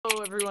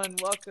everyone,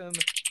 welcome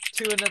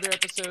to another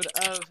episode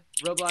of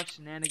Roblox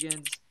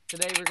Shenanigans.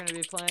 Today we're going to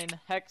be playing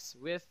Hex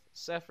with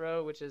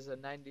Sephro, which is a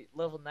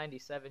level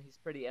 97. He's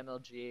pretty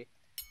MLG,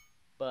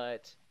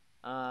 but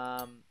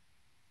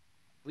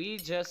we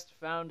just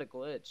found a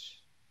glitch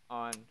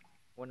on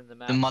one of the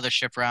maps. The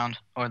mothership round,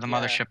 or the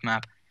mothership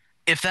map.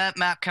 If that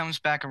map comes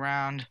back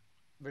around,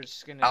 we're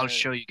just gonna... I'll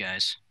show you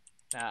guys.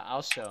 Nah,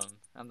 I'll show him.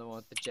 I'm the one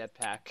with the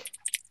jetpack.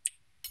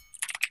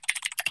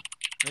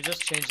 Let me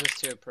just change this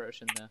to a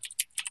Protion, though.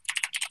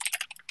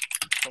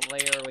 So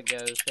there we go,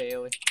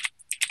 Bailey.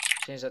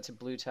 Change that to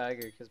Blue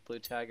Tiger, because Blue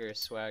Tiger is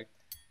swag.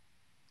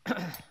 I'm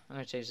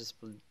gonna change this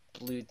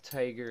Blue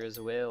Tiger as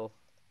well.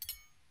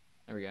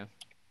 There we go. I'm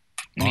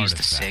gonna use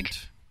the SIG.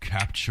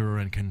 Capture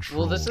and control.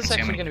 Well, this is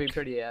actually gonna be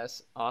pretty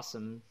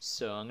awesome,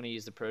 so I'm gonna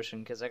use the Protion,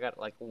 because I got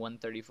like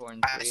 134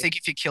 and 3. I think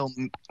if you kill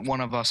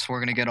one of us,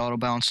 we're gonna get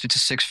auto-balanced. It's a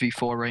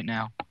 6v4 right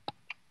now.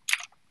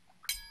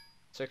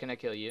 So can I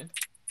kill you?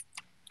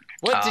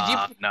 What, did you...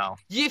 No.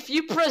 If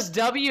you press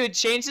W, it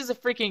changes the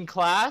freaking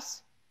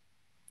class?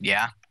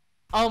 Yeah.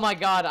 Oh my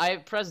god, I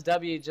pressed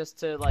W just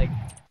to, like,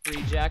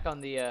 free Jack on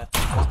the,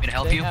 Want me to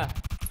help you?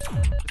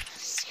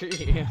 Screw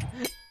you.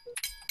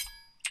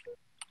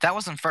 That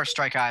wasn't first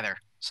strike either.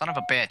 Son of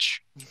a bitch.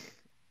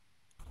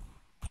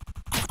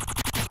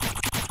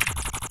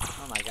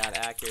 Oh my god,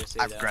 accuracy,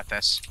 I regret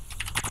this.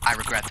 I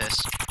regret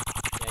this.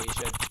 Yeah, you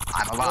should.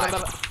 I'm alive.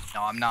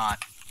 No, I'm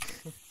not.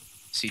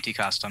 CT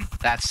custom.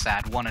 That's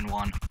sad. 1 and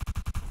 1.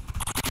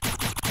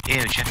 Ew,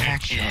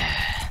 jetpack.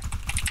 Yeah.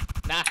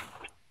 Nah.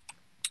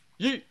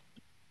 Yeet.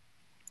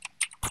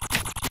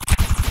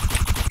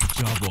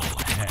 Double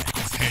hex.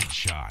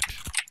 Headshot.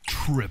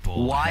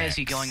 Triple Why hex. is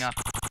he going up?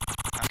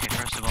 Okay,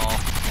 first of all,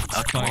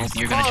 okay, well,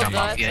 you're gonna jump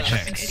off the edge.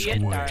 Hex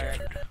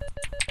squared.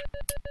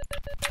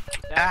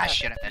 Ah,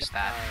 shit, I missed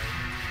that.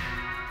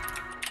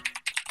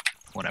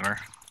 Whatever.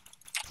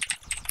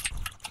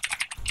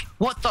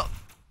 What the?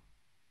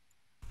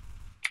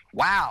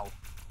 Wow.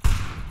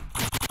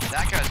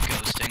 That guy's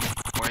ghosting.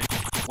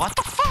 What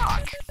the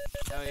fuck?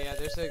 Oh yeah,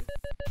 there's a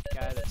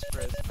guy that's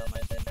frozen on my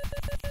team.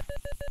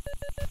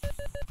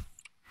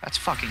 That's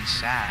fucking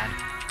sad.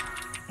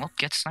 Well,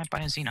 get sniped by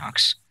a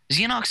Xenox.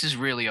 Xenox is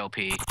really OP.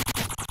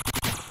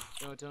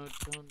 Don't,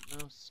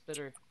 no,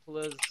 spitter,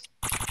 please.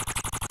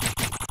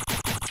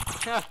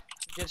 Ha!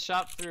 Get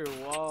shot through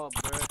a wall,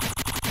 bro.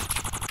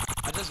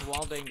 I just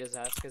wall-banged his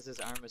ass because his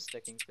arm was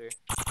sticking through.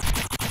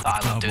 Oh, I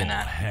love doing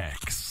that.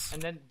 Hex.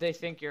 And then they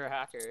think you're a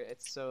hacker.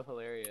 It's so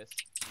hilarious.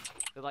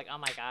 They're like, oh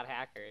my god,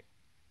 hacker.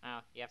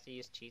 Oh, you have to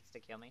use cheats to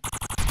kill me?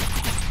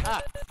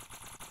 Ah!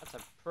 That's a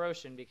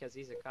Protion because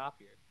he's a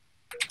copier.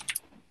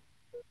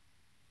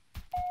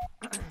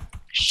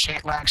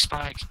 Shit, lag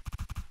spike.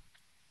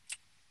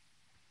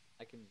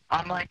 I can...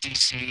 I'm like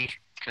DC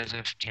because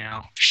of, you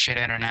know, shit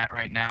internet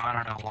right now. I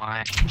don't know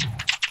why.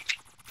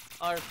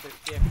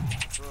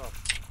 Artifact drop.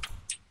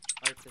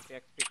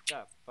 Artifact picked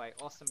up by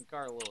Awesome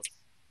Carlos.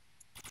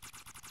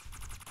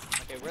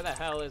 Okay, where the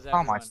hell is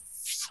everyone? Oh my.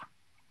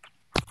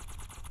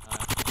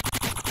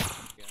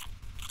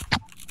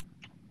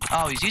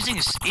 Oh, he's using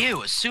his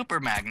a super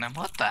magnum.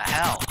 What the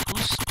hell?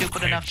 Who's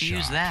stupid enough to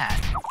use that?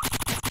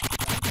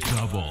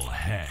 Double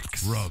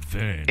hex.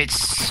 Revenge. It's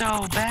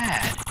so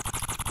bad.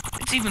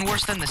 It's even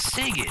worse than the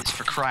SIG is,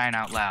 for crying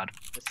out loud.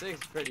 The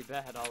SIG's pretty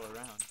bad all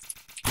around.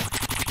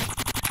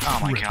 Oh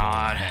my Triple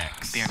god.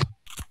 hex.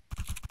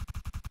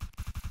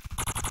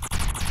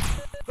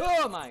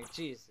 Oh my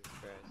Jesus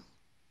Christ.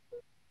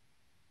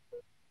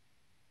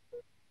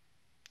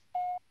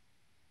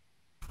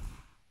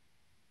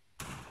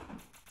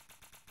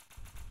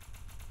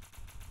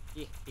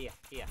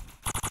 Yeah.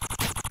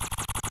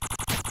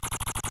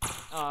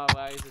 Oh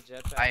wow, he's a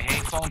jetpack. I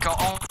hate phone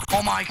call.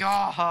 Oh my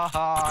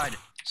god.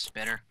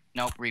 Spitter.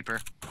 Nope,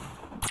 Reaper.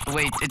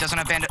 Wait, it doesn't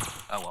have bandit.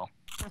 Oh well.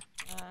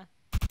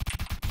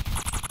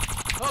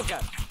 Oh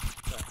god.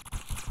 Sorry.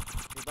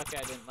 You're lucky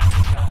I didn't like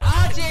the shot.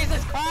 Oh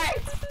Jesus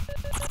Christ!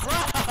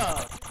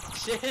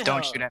 Bro! Chill.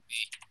 Don't shoot at me.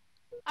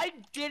 I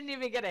didn't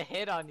even get a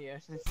hit on you.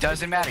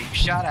 Doesn't matter. You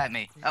shot at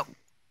me. Oh.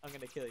 I'm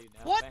gonna kill you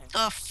now. What Thanks. the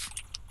f?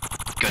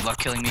 Good luck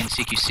killing me in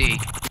CQC.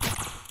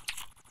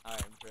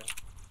 Alright, bro.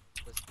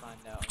 Let's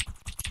find out.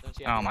 Don't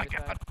you have Oh my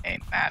artifact? god.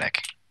 Aim-matic.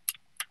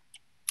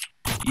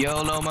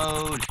 YOLO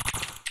mode.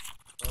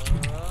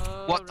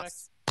 Oh, What the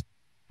Rex.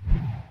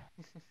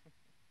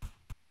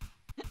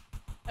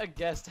 A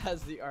guest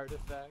has the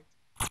artifact.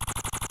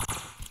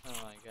 Oh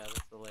my god,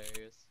 that's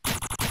hilarious.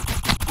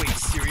 Wait,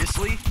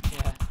 seriously?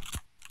 Yeah.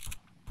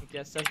 A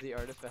guest has the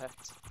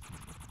artifact.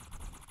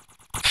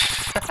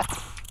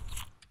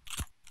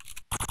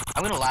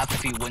 I'm gonna laugh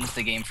if he wins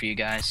the game for you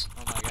guys.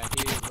 Oh my god,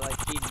 he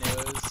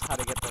knows how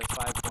to get those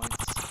 5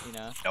 points, you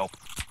know? Nope.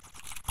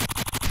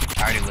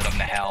 I already lit him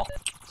to hell.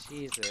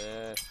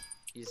 Jesus.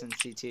 Using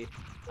CT.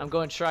 I'm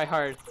going try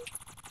hard.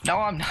 No,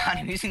 I'm not.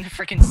 I'm using the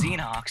freaking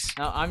Xenox.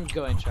 No, I'm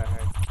going try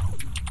hard.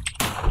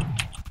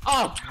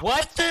 Oh, what?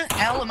 What the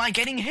hell am I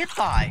getting hit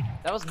by?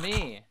 That was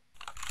me.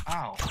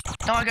 Oh.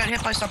 No, I got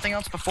hit by something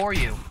else before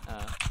you.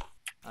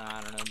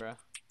 I don't know, bro.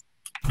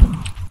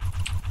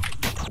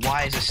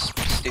 Why is this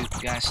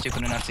guy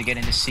stupid enough to get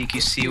into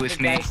CQC with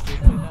me? Guy's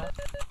stupid enough.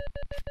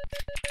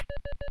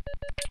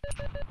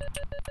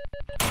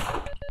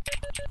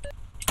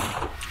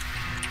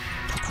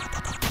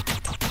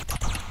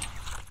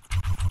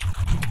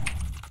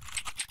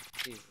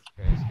 Jesus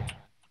Christ, man.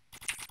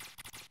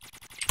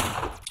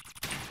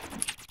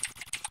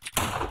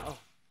 Oh.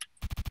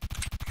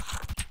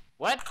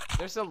 What?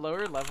 There's a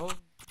lower level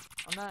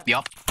on that?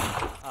 Yup.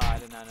 Oh, I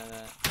did not know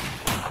that.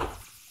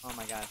 Oh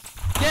my god.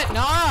 Get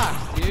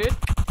knocked, dude!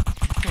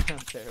 I'm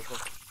terrible.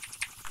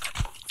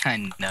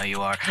 I know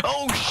you are.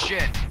 Oh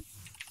shit!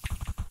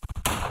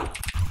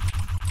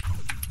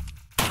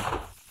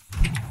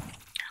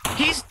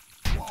 He's...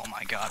 Oh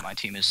my god, my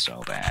team is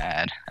so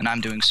bad. And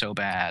I'm doing so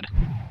bad.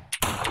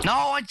 No,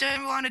 I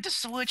didn't want to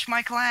switch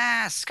my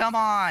class! Come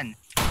on!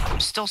 I'm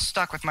still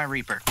stuck with my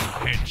Reaper.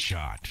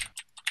 Headshot.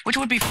 Which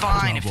would be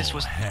fine if this Double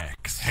was...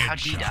 hex. How'd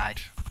he Headshot. die?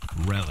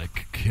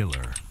 Relic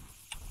killer.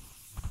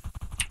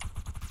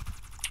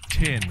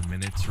 10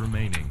 minutes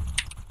remaining.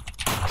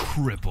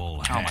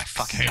 Triple hex. Oh my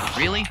fucking god,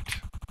 really?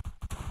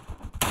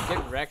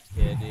 Get wrecked,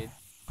 kid, dude.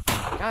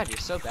 God, you're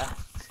so bad.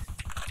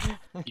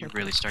 You're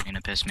really starting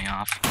to piss me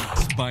off.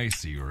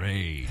 Spicy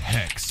Ray.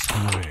 Hex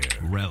square.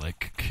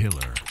 Relic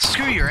killer.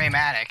 Screw your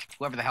aim-matic,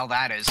 whoever the hell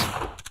that is.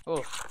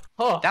 Oh.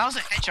 Oh. That was a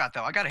headshot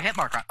though, I got a hit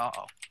mark on...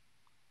 Uh-oh.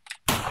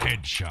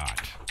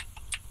 Headshot.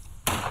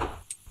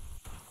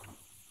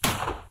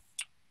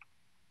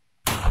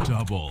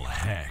 Double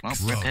hex. Well,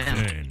 rip him.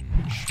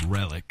 Revenge.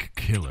 Relic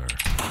killer.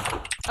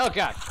 Oh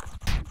god.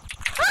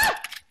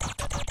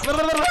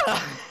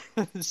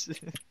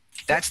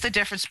 That's the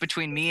difference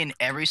between me and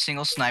every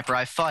single sniper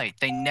I fight.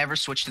 They never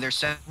switch to their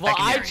Well,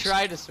 I secondaries.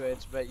 tried to switch,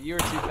 but you were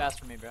too fast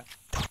for me, bro.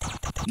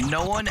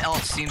 No one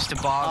else seems to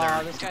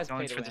bother Oh, this guy's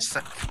going pay for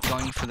to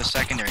going for the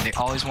secondary. They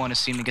always want to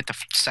seem to get the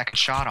second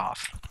shot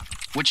off,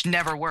 which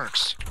never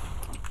works.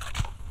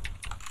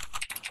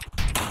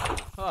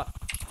 Oh.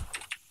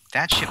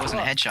 That shit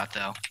wasn't a Oh. headshot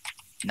though.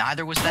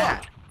 Neither was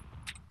that.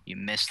 You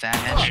missed that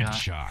headshot.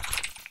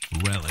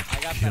 Headshot. Relic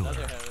I got killer.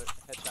 that other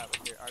headshot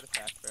with your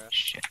artifact, bro.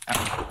 Shit.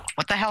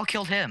 What the hell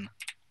killed him?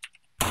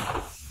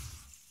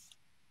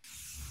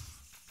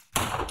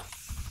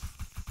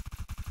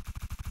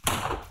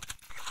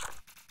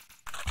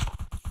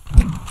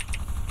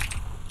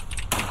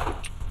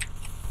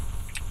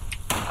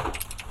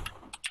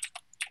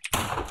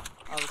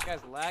 Oh, this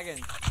guy's lagging.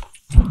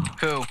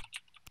 Who?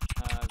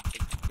 The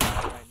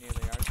guy right near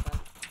the artifact.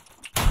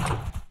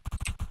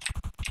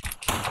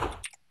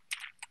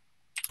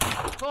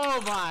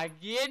 Oh my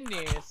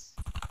goodness.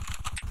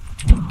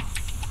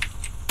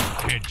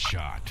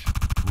 Headshot.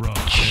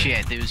 Revenge.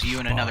 Shit, there was you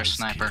and another Buzz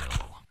sniper.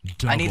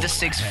 kill. I need the Double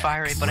 6 hex.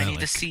 fire rate, but I need the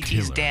Relic CT's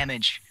killer.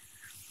 damage.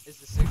 Is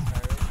the 6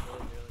 fire rate really,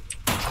 really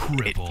good?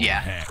 Triple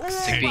Yeah. hex. Oh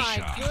Sick my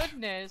Headshot.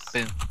 goodness.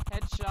 Boom.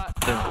 Headshot.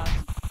 Boom.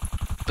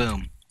 knocked.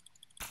 Boom.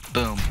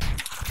 Boom.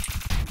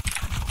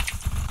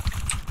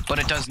 But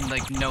it does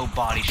like no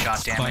body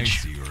shot damage.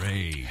 Spicy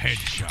Ray.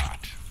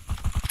 Headshot.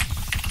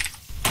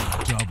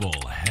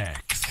 Double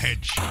hex.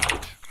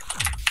 Headshot.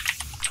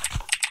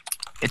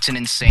 It's an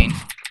insane.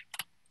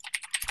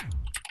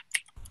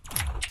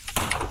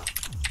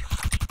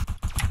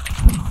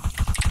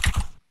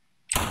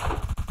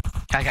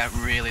 I got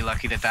really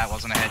lucky that that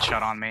wasn't a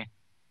headshot on me.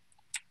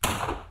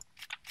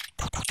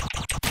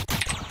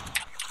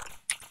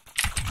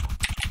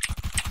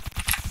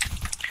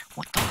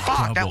 What the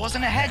fuck? That Double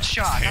wasn't a hex.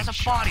 headshot. That was a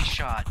Headshot. body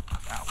shot.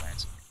 Oh,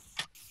 Lance.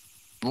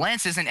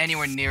 Lance isn't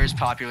anywhere near as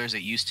popular as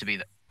it used to be.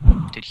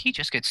 Did he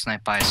just get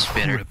sniped by a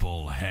spitter?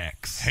 Triple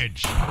hex.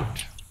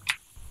 Headshot.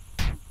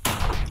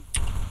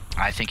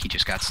 I think he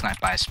just got sniped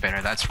by a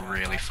spitter. That's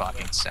really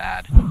fucking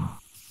sad.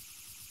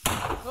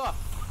 Oh.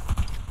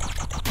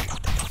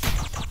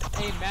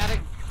 Hey, Matic.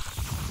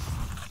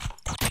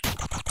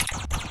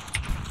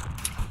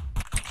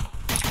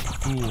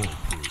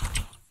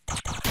 Foolproof.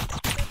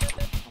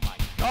 Oh my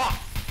god.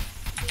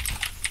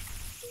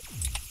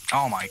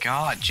 Oh my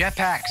god.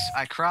 Jetpacks.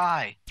 I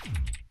cry.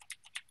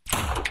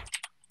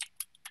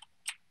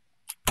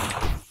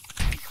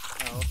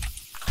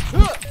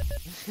 Oh.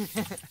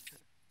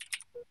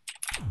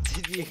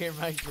 Did you hear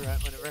my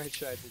grunt whenever I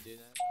tried to do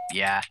that?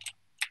 Yeah.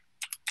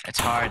 It's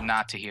hard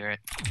not to hear it.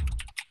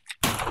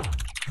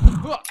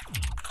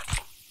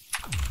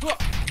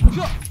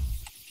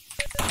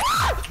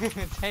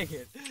 Dang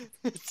it.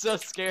 It's so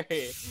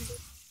scary.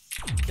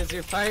 Because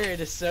your fire rate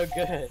is so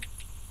good.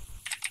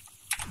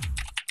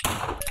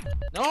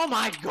 Oh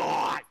my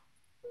god!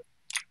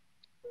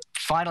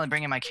 Finally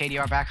bringing my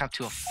KDR back up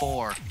to a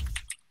 4.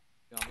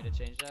 You want me to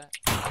change that?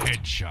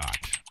 Headshot.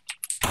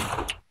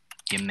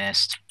 You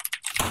missed.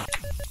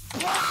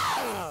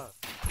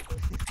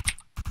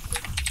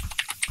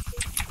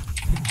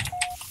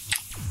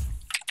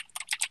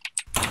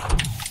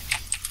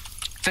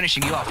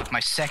 Finishing you off with my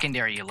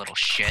secondary, you little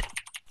shit.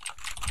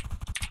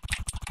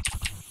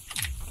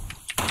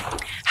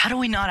 How do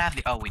we not have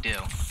the... Oh, we do.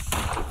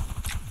 I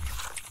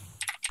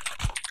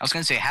was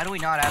gonna say, how do we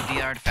not have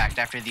the artifact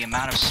after the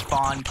amount of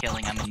spawn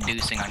killing I'm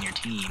inducing on your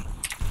team?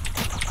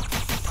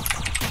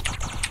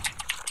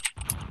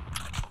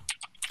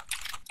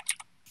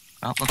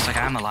 Well, looks like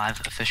I'm alive,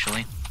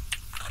 officially.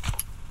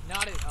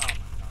 Not it. Oh my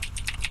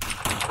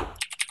god.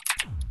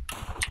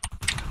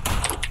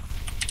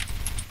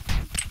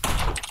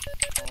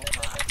 Oh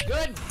my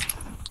goodness.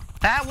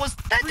 That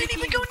didn't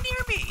even go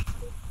near me!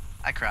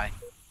 I cry.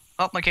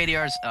 Oh, my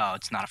KDR's... Oh,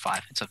 it's not a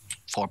 5. It's a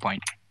 4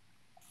 point...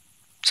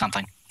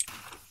 something.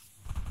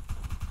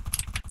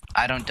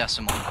 I don't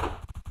decimal.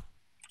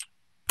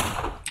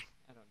 I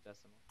don't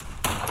decimal.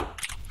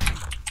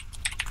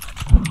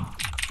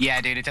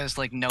 Yeah, dude, it does,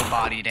 like, no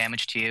body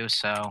damage to you,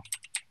 so...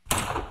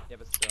 Yeah,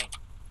 but still.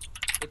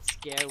 It's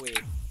scary.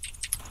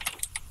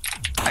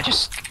 I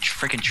just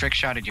freaking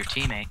trick-shotted your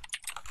teammate.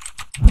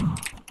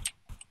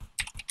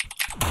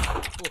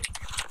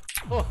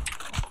 Oh,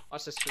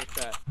 watch this trick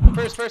shot.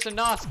 First person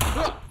nos.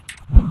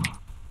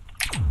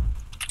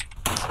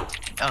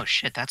 Oh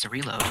shit, that's a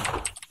reload.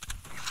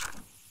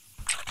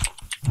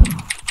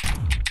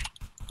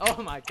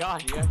 Oh my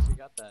god, you actually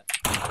got that.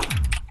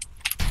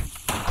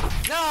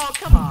 No,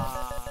 come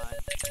on.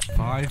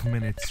 5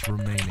 minutes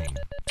remaining.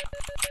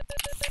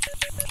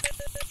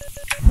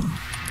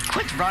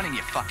 Quit running,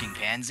 you fucking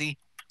pansy.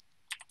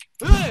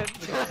 No.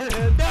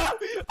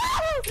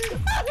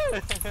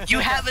 You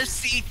have a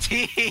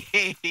CT!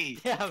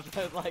 Yeah,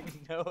 but like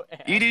no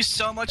ammo. You do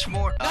so much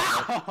more.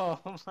 Oh,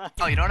 Oh my.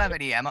 oh, you don't have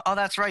any ammo? Oh,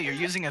 that's right, you're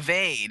using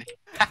evade.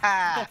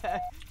 Haha.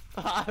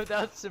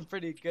 That's some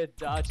pretty good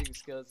dodging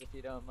skills, if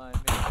you don't mind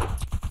me.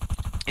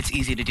 It's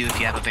easy to do if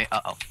you have evade.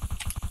 Uh-oh.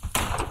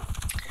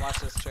 Watch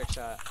this trick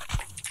shot.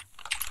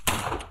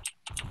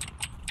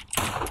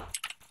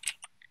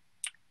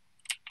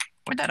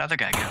 Where'd that other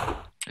guy go?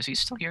 Is he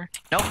still here?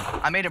 Nope,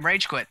 I made him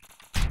rage quit.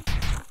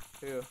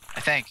 Who? I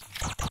think.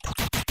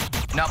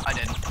 Nope, I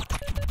didn't.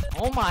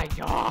 Oh my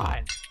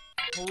god!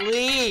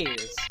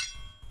 Please!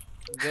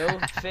 Go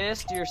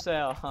fist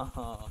yourself.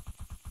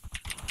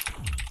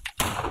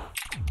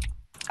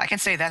 I can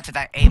say that to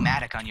that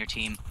A-matic on your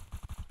team.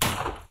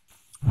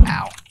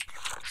 Ow.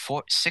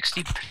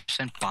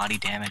 60% body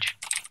damage.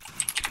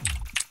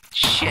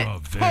 Shit.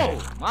 Revenge.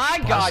 Oh my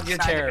god, you're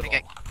terrible.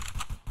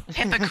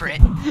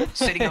 Hypocrite.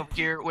 Sitting over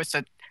here with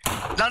a...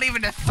 Not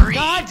even a 3.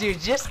 God, dude,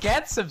 just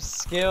get some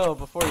skill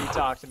before you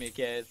talk to me,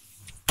 kid.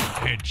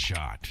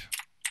 Headshot.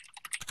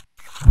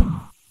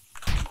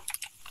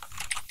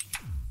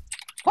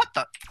 What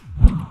the?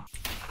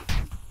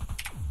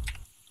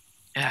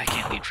 Yeah, I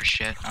can't lead for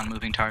shit on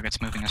moving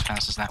targets moving as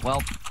fast as that.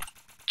 Well,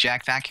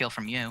 Jack, that kill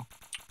from you.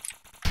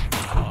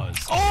 Buzz.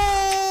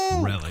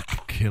 Oh! Relic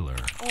killer.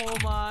 Oh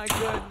my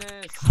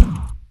goodness.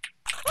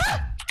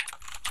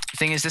 The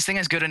thing is, this thing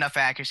has good enough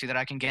accuracy that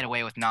I can get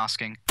away with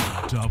nosking.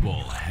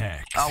 Double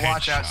hex. Oh,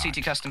 watch out. Headshot.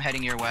 CT custom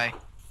heading your way.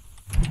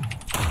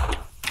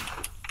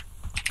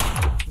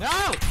 No!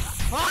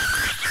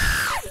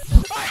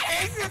 I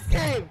hate this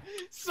game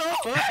so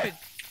much!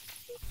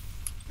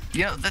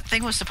 You know, that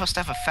thing was supposed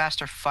to have a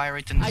faster fire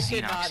rate than the I Xenox.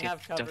 could not You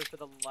have cover don't- for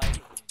the life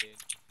of me, dude.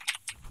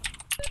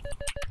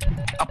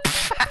 Oh,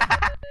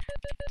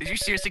 did you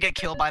seriously get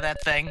killed by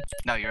that thing?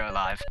 No, you're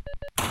alive.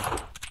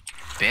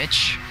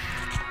 Bitch.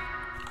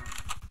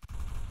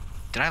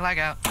 Did I lag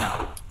out?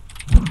 No.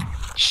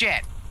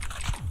 Shit.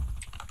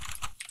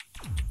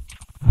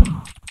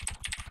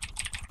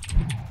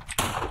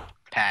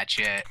 Patch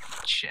it.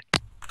 Shit.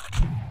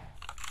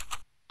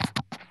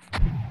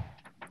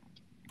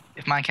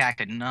 If my cat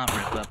could not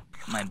rip up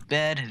my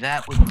bed,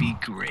 that would be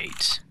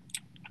great.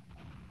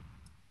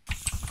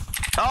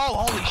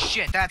 Oh, holy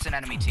shit, that's an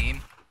enemy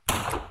team.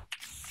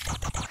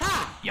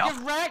 Ha! Yup.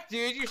 You're wrecked,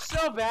 dude. You're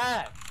so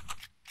bad.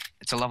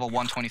 It's a level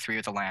 123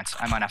 with a lance.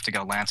 I might have to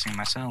go lancing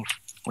myself.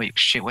 Wait,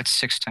 shit, what's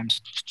 6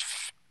 times...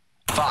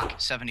 Fuck,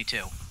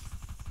 72.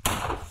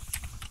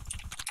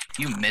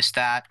 You missed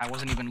that. I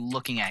wasn't even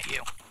looking at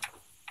you.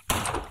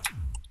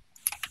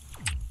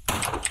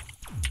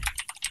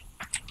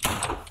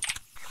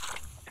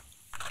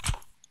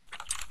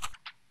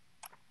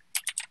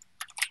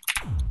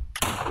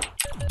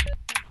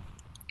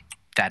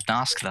 That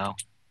Nosk, though.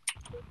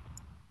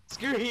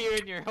 Screw you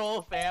and your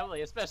whole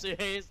family, especially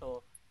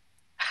Hazel.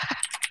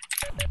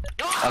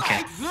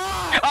 Okay. Oh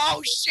my God!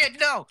 Oh shit,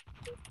 no!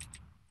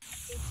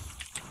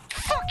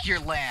 Fuck your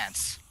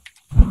lance!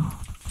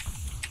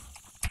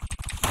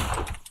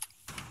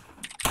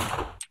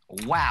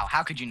 Wow,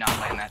 how could you not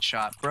land that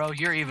shot? Bro,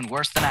 you're even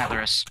worse than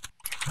Atlas.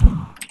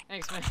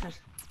 Thanks, man.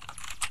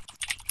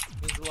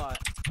 Means a lot.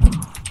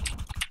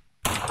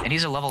 And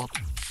he's a level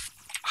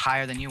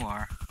higher than you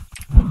are.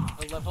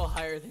 A level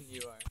higher than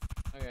you are.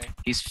 Okay.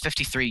 He's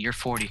 53, you're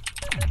 40.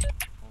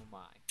 Oh my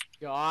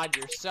God,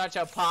 you're such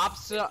a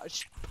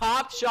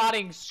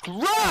pop-shotting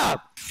scrub!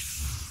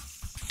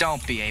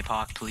 Don't be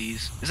APOC,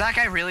 please. Is that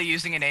guy really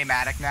using an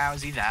A-matic now?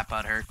 Is he that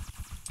butthurt?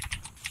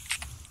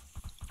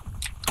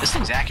 This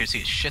thing's accuracy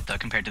is shit, though,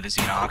 compared to the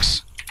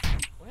Xenox.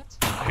 What?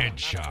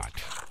 Headshot.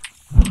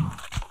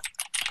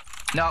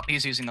 Nope,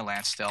 he's using the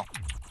lance still.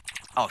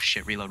 Oh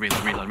shit, reload,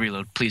 reload, reload,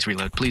 reload. Please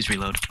reload, please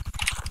reload.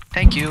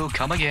 Thank you,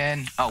 come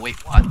again. Oh wait,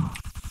 what?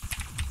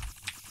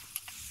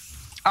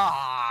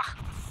 Ah.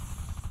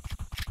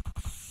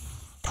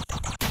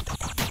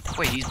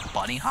 Wait, he's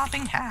bunny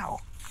hopping? How?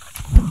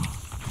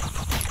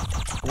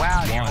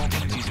 Wow, your One whole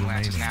team's minute using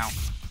lances remaining. now.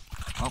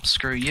 Well,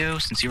 screw you,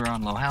 since you were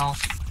on low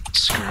health.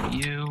 Screw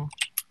you.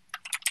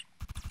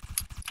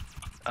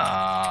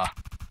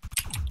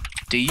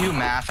 Do you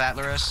math,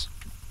 Atlas?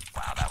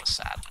 Wow, that was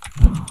sad.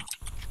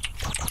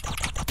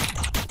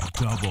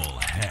 Double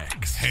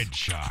hex.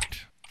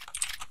 Headshot.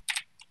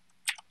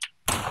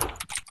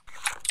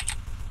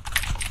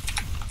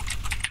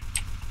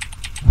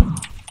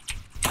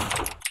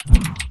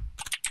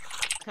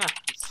 Ha,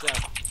 you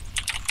suck.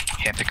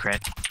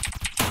 Hypocrite.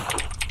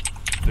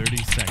 30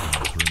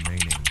 seconds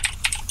remaining.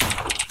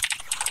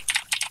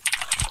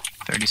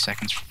 30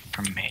 seconds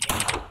remaining.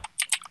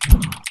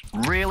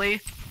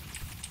 Really?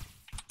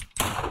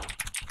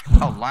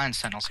 Oh, Lion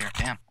Sentinel's here.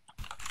 Damn.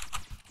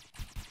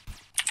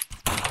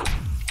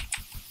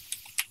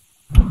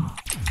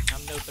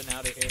 I'm noping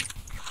out of here.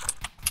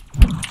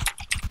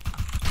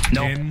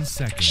 Nope. 10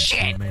 seconds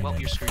Shit! remaining. Well,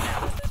 you're screwed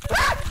now.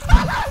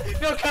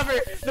 No cover!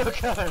 No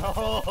cover!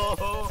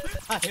 Oh,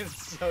 I am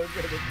so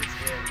good at this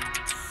game.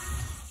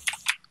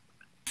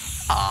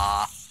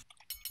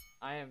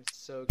 I am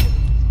so good at this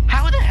game.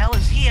 How the hell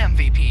is he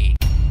MVP?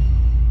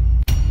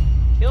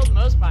 Killed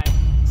most by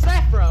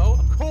Sappho,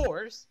 of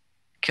course.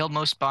 Killed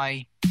most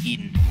by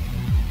Eden.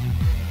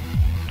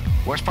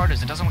 Worst part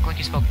is it doesn't look like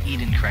you spelled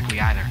Eden correctly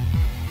either.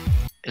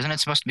 Isn't it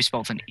supposed to be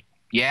spelled an E?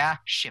 Yeah?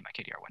 Shit, my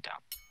KDR went down.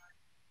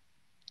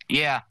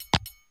 Yeah.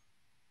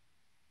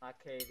 My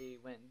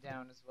KD went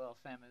down as well,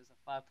 fam. It was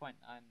a 5.9,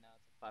 now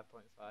it's a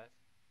 5.5.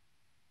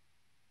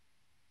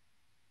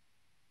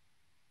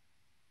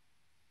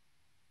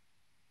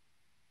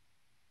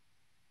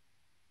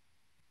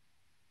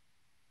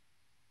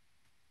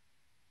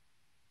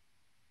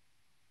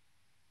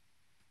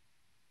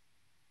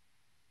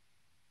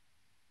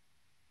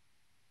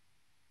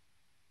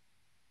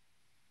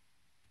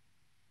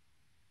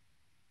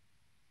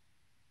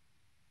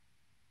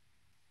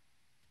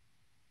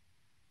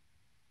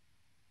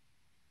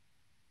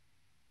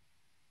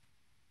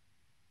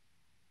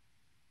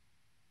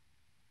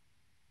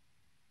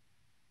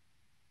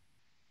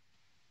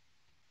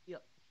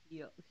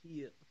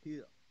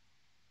 Here.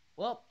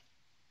 Well,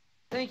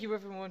 thank you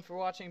everyone for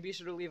watching. Be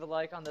sure to leave a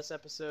like on this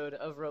episode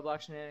of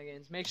Roblox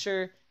Shenanigans. Make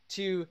sure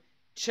to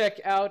check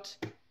out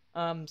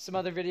some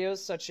other videos,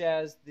 such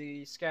as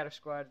the Scatter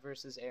Squad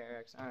versus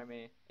ARX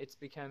Army. It's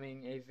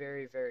becoming a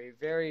very, very,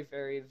 very,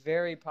 very,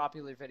 very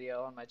popular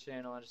video on my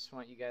channel. I just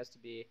want you guys to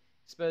be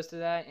exposed to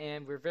that.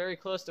 And we're very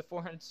close to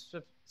 400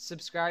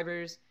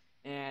 subscribers,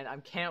 and I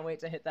can't wait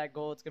to hit that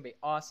goal. It's going to be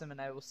awesome, and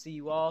I will see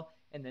you all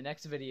in the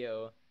next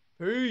video.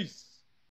 Peace!